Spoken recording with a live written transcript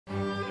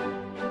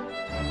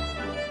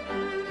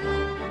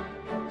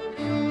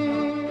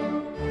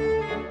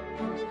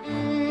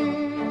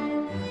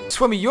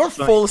Swimmy, you're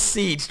full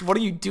sieged. What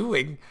are you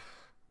doing?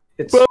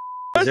 It's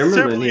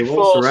Zimmerman, he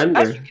won't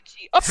surrender.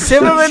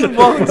 Zimmerman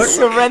won't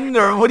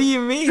surrender. What do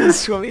you mean,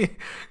 Swimmy?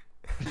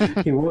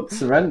 He won't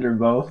surrender,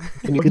 Bo.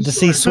 Good to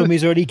see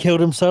Swimmy's already killed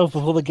himself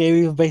before the game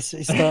even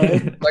basically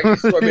started. Like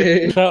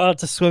Swimmy. Shout out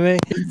to Swimmy.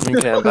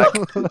 Okay, I'm back.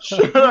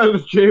 Shout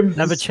out, James.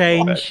 Never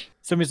change.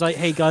 Swimmy's like,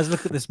 hey guys,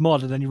 look at this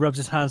mod, and then he rubs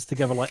his hands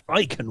together like,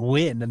 I can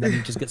win, and then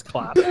he just gets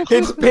clapped.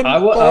 It's been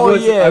 4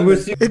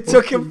 years. It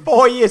took him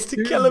 4 years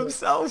to kill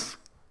himself.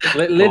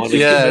 Let's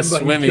yeah,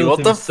 Swimmy,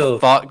 what the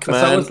fuck,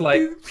 man? I was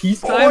like,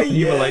 peacetime, and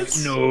you were like,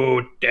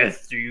 no,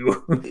 death to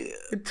you.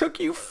 It took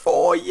you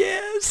 4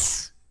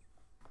 years.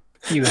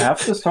 You have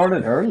to start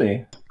it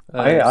early.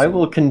 I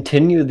will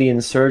continue the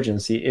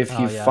insurgency if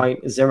you fight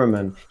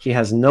Zimmerman. He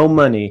has no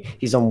money.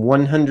 He's on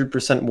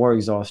 100% war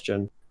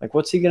exhaustion. Like,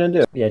 what's he gonna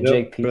do? Yeah,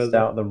 Jake pieced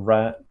out the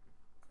rat.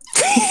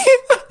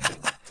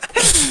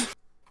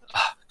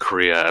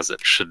 Korea as it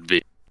should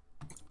be.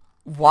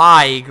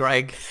 Why,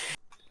 Greg?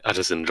 I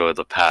just enjoy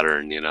the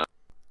pattern, you know.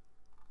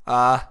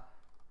 I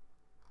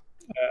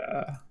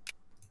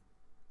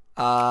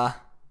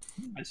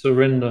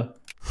surrender.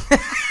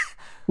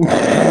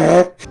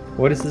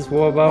 What is this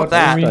war about? What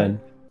that?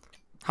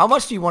 How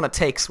much do you want to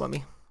take,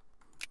 Swimmy?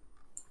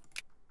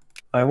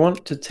 I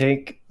want to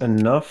take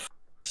enough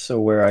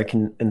so where I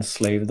can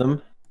enslave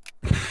them.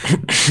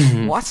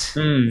 What?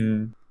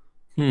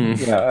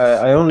 Yeah,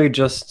 I only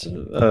just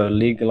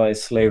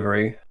legalized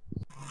slavery.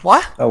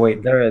 What? Oh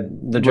wait,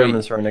 the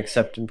Germans are an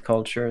accepted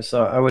culture,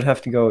 so I would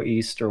have to go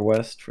east or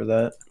west for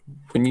that.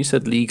 When you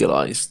said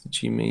legalized,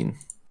 did you mean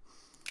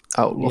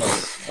outlaw?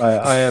 Yes,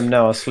 I am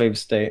now a slave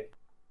state.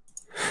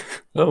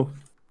 Oh.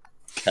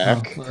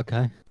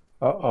 Okay.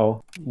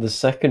 Uh-oh. The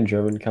second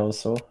German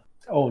council.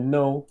 Oh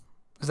no.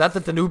 Is that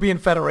the Danubian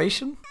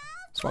Federation?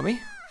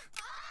 Swimmy?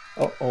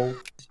 Uh-oh.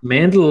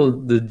 Mandel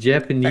the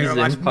Japanese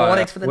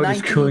Empire. What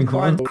is going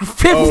on?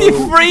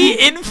 53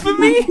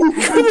 infamy?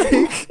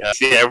 Yeah,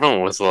 see,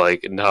 everyone was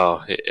like,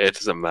 no, it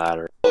doesn't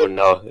matter. Oh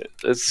no,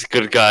 it's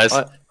good, guys.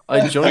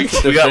 I joined.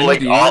 We got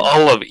like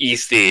all of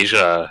East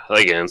Asia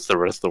against the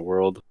rest of the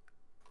world.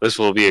 This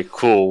will be a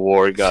cool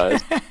war,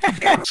 guys.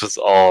 This is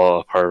all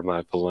a part of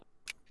my plan.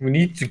 We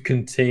need to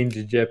contain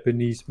the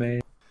Japanese,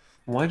 man.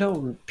 Why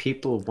don't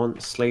people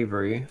want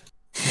slavery?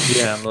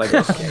 Yeah, I'm like,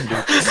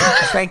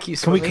 thank you,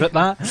 Can we Swimmy. clip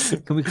that?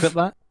 Can we clip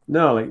that?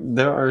 no, like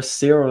there are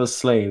 0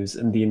 slaves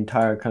in the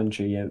entire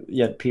country,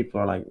 yet people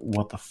are like,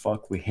 what the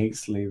fuck? We hate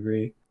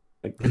slavery.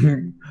 Like,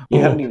 you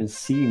haven't even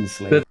seen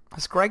slavery.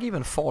 Has Greg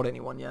even fought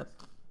anyone yet?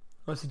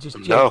 Or is it just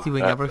Jake No,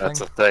 doing everything? that's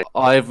the thing.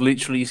 I've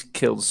literally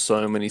killed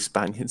so many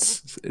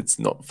Spaniards. It's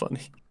not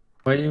funny.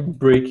 Why are you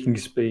breaking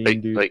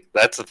Spain, dude? Like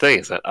that's the thing,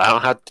 is that I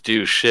don't have to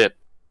do shit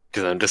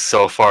because I'm just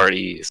so far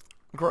east.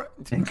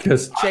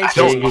 Because Jake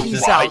don't just know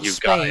peace why out you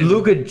Spain.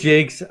 look at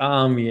Jake's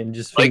army and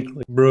just think,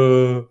 like,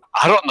 bro.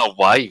 I don't know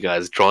why you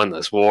guys joined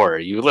this war.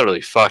 You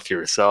literally fucked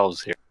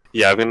yourselves here.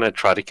 Yeah, I'm gonna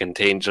try to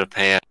contain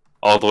Japan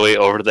all the way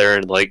over there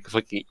in like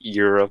fucking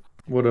Europe.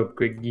 What up,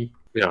 Greggy?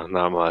 Yeah,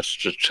 not much.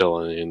 Just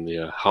chilling in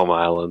the home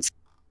islands.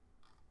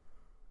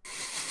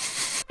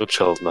 Go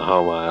chill in the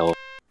home island.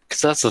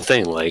 Cause that's the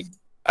thing. Like,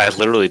 I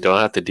literally don't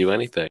have to do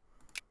anything.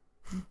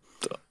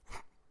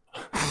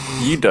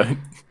 You don't.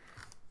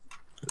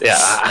 Yeah,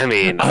 I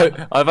mean,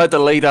 I've had to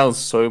lay down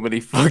so many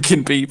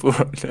fucking people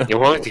right now. you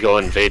want me to go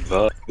invade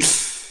Bo?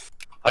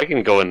 I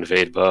can go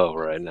invade Bo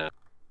right now.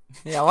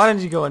 Yeah, why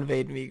don't you go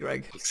invade me,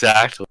 Greg?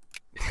 Exactly.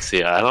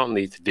 See, I don't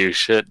need to do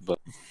shit, but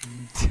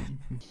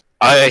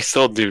I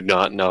still do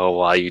not know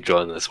why you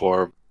joined this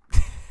war.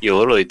 You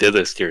literally did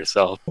this to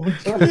yourself.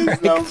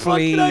 No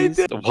fucking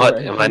idea. What?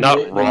 Am I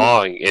not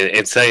wrong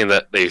in saying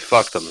that they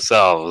fucked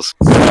themselves?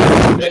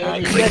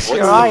 I guess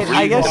you're right.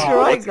 I guess you're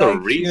right, What's the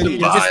Greg. reason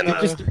behind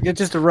that? You're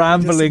just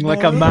rambling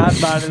like a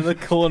madman in the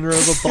corner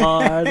of a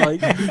bar.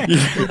 Like,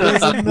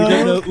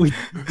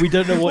 we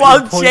don't know what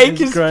While your point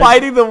Jake is Greg.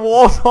 fighting the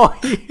war for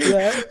you.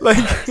 Yeah. Like,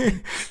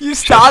 you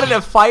started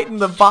a fight in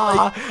the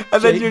bar,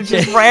 and then you're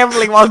just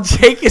rambling while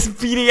Jake is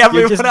beating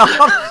everyone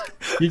up.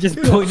 You're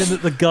just pointing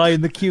at the guy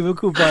in the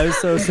cubicle by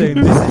himself saying,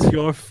 this is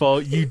your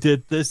fault, you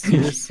did this to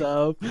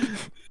yourself.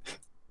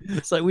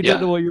 It's like, we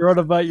don't know what you're on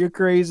about, you're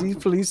crazy,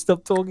 please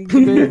stop talking to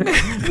me.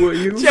 Were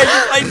you? Jake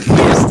is like,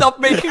 please stop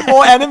making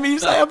more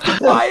enemies I have to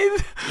fight.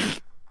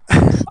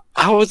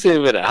 I wasn't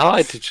even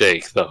allied to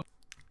Jake, though.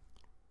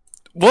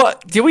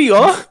 What? Yeah, we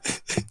are?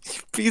 You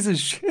piece of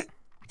shit.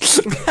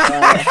 He's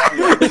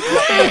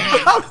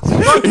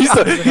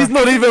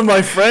not even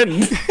my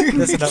friend.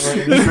 That's not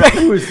right.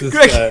 Who is this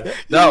guy?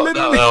 No. I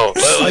don't know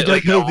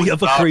the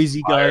other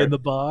crazy guy in the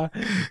bar.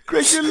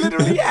 Greg, you're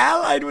literally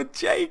allied with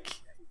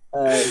Jake.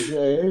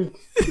 Jake.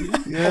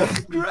 Yeah.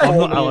 I'm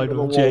not allied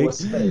with Jake.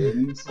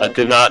 I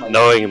did not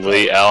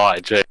knowingly ally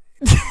Jake.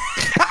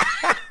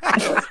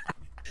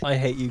 I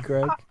hate you,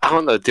 Greg. I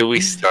don't know, did we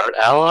start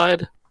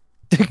allied?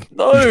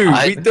 No,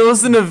 there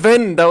was an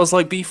event that was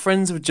like, be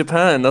friends with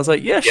Japan. I was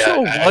like, yeah,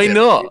 sure, why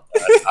not?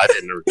 I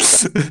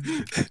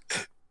didn't.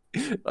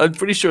 I'm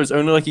pretty sure it's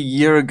only like a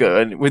year ago,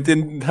 and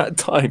within that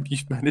time,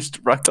 you've managed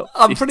to rack up.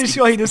 I'm pretty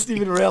sure he doesn't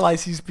even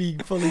realize he's being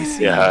fully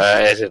seen.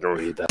 Yeah, I didn't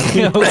read that.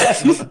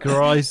 Jesus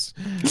Christ.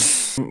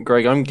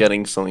 Greg, I'm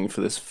getting something for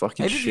this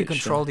fucking Maybe if you shit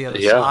control show. the other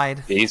Yeah,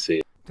 side.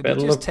 easy. Did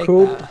Battle you just of take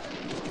Coop. that?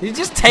 Did you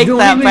just take don't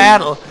that even-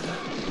 battle?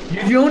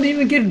 You don't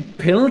even get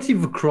penalty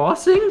for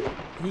crossing?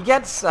 He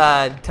gets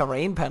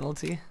terrain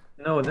penalty.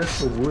 No,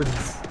 that's for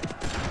woods.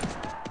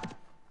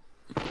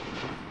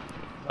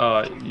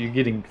 You're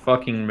getting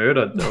fucking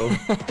murdered though.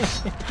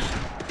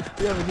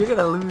 Yeah, but you're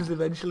gonna lose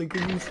eventually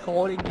because he's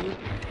hoarding you.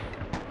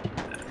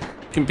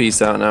 You can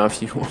peace out now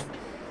if you want.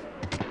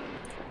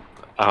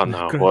 I don't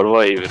know. What do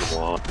I even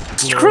want?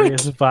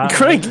 Glorious battle.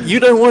 Craig, you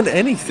don't want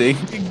anything.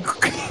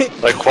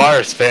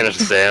 Acquire Spanish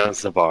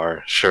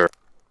Zanzibar. Sure.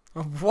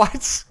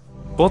 What?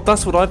 Well,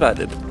 that's what I've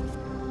added.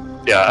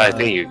 Yeah, I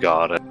think you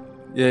got it.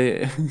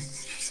 Yeah.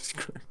 Jesus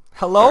Christ.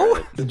 Hello?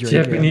 The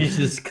Japanese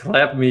just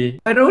clapped me.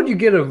 Why don't you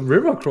get a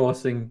river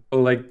crossing? Or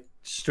like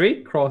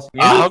straight crossing?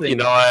 I hope anything? you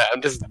know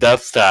I'm just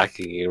death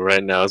stacking you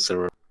right now,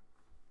 so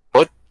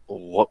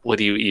what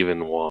do you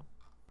even want?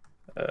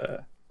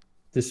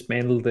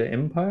 Dismantle the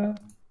empire?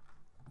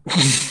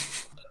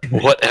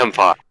 What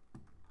empire?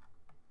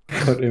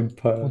 What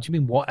empire? What do you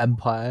mean, what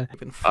empire?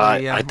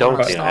 I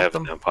don't think I have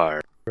an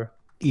empire.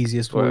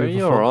 Easiest Where war are of the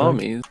your fuck,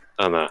 armies?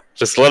 I don't know.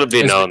 Just let it be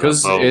It's known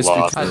because- that it's I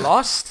lost. I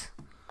lost?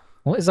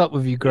 What is up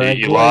with you, Greg?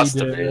 You What are lost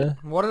doing to me. there?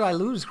 What did I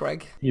lose,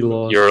 Greg? You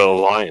lost. Your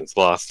alliance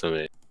lost to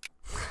me.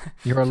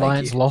 Your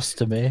alliance you. lost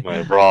to me.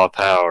 My raw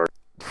power.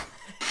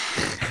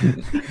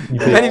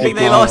 If anything,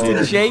 they lost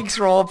to Jake's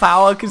raw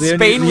power because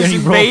Spain was the only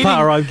raw invading.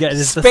 power I'm getting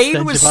is the Spain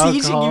stench was of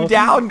sieging alcohol. you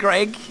down,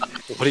 Greg.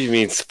 What do you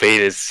mean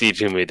Spain is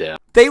sieging me down?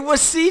 They were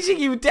sieging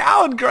you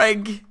down,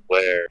 Greg.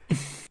 Where?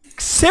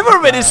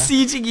 Zimmerman is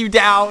sieging you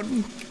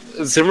down.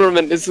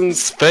 Zimmerman is in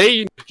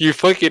Spain. You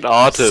fucking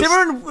autist.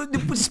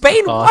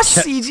 Spain Oh, was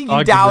sieging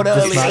you down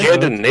argument earlier.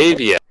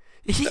 Scandinavia.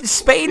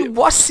 Spain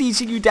was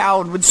sieging you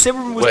down when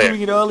Zimmerman was Where?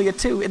 doing it earlier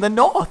too, in the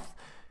north.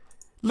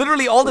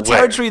 Literally all the Where?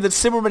 territory that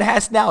Zimmerman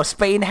has now,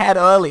 Spain had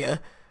earlier.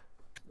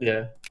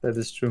 Yeah, that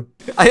is true.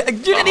 You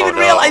didn't even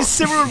no. realize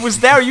Zimmerman was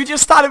there. You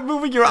just started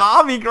moving your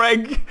army,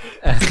 Greg.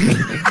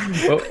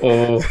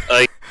 Uh-oh.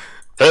 Like,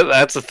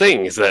 that's the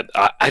thing, is that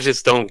I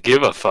just don't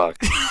give a fuck.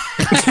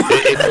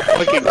 It's a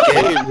fucking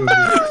game.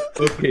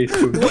 Okay,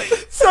 so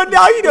So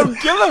now you don't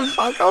give a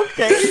fuck,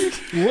 okay.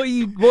 What are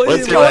you?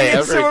 What's your- I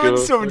ever go-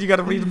 Zimmerman, you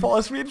gotta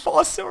reinforce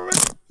Zimmerman.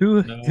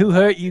 Who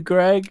hurt you,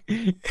 Greg?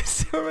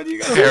 Zimmerman, you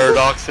gotta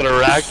Paradox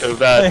Interactive,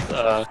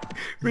 that,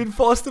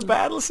 reinforce the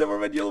battle,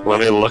 Zimmerman, you'll let win.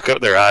 me look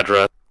up their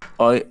address.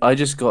 I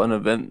just got an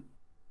event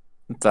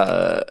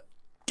that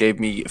gave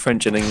me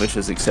French and English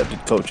as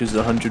accepted cultures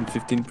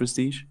 115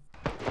 prestige.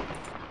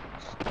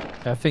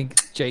 I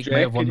think Jake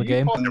may have won the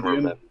game.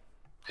 Zimmerman.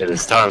 It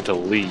is time to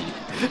leave.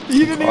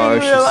 You didn't even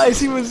Harsh.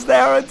 realize he was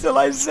there until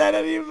I said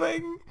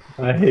anything.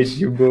 I hate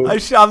you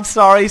both. I'm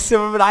sorry,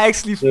 Zimmerman, I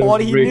actually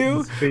thought he break knew.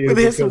 his fear With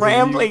his because of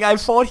rambling, I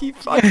thought he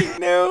fucking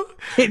knew.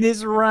 In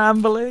his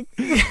rambling.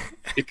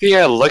 You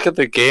can look at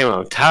the game.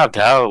 I'm tapped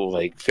out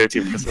like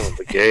 50% of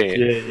the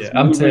game. Yeah,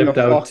 I'm tapped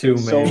out too,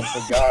 man.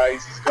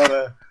 Guys, he's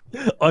gotta...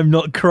 I'm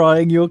not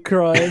crying, you're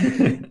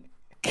crying.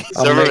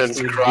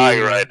 Zimmerman's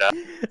crying right now.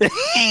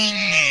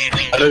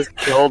 I just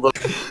killed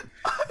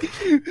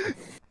him.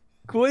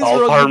 What is All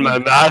wrong part of with my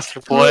you? master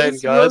What plan,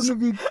 is guys. wrong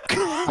with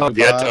you? I've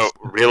yet to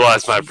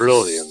realize my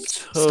brilliance.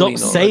 Stop Totally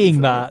not ready saying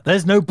for that.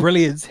 There's no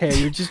brilliance here.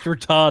 You're just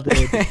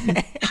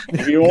retarded.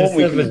 We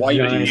always have a white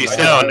giant- You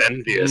sound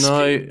envious.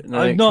 No,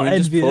 I'm not can we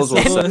just envious. pause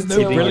one There's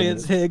second? no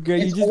brilliance here, Greg.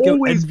 You It's just go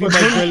always envy my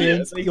fucking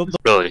brilliance. You're the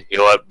Really,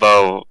 you let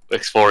Bo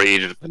explore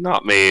Egypt, but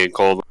not me and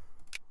Cold.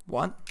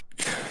 What?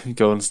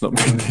 Golan's not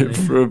been here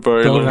for a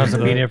very Golden long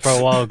hasn't been time. here for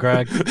a while,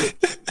 Greg.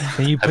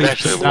 Can you please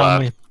actually put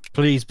down left.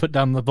 please put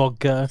down the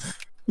vodka?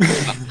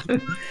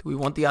 We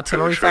want the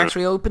artillery Sure.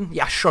 factory open?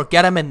 Yeah, sure.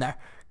 Get him in there.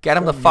 Get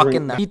him the fuck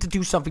in there. We need to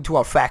do something to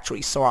our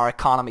factories so our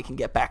economy can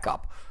get back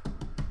up.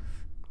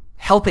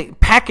 Helping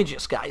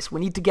packages, guys.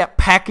 We need to get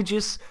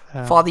packages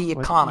for the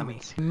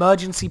economy.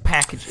 Emergency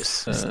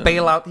packages. Just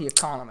bail out the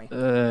economy.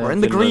 We're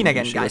in the green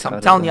again, guys. I'm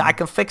telling you, I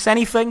can fix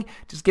anything.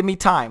 Just give me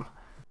time.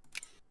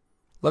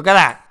 Look at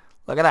that.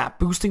 Look at that.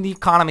 Boosting the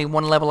economy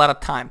one level at a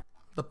time.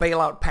 The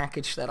bailout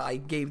package that I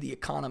gave the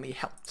economy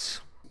helped.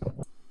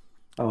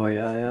 Oh,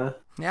 yeah.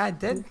 Yeah, I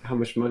did. How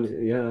much money?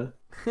 Yeah.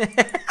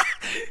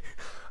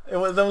 It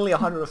was only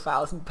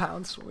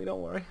 £100,000 for me,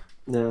 don't worry.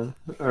 Yeah.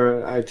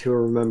 Or I too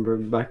remember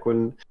back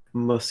when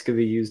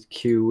Muscovy used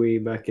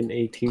QE back in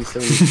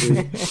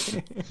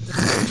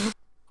 1873.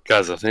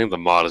 Guys, I think the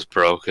mod is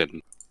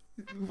broken.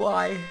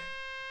 Why?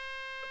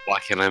 Why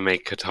can't I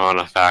make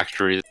katana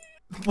factories?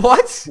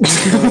 What?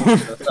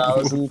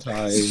 1,000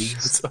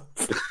 times.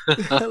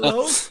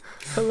 Hello?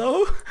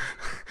 Hello?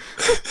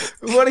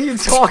 What are you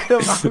talking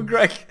about,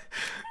 Greg?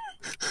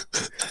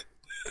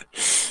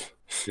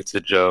 It's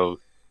a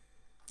joke.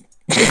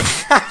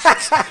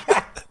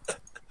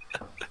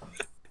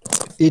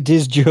 It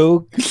is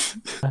joke.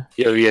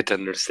 You have yet to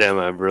understand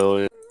my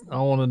brilliance. I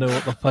want to know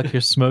what the fuck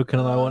you're smoking,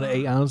 and I want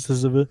 8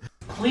 ounces of it.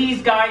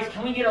 Please, guys,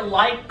 can we get a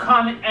like,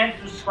 comment, and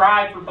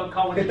subscribe for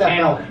Bohemia's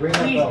channel?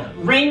 Please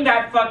ring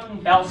that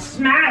fucking bell,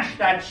 smash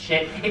that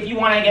shit if you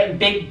want to get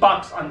big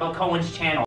bucks on Bohemia's channel.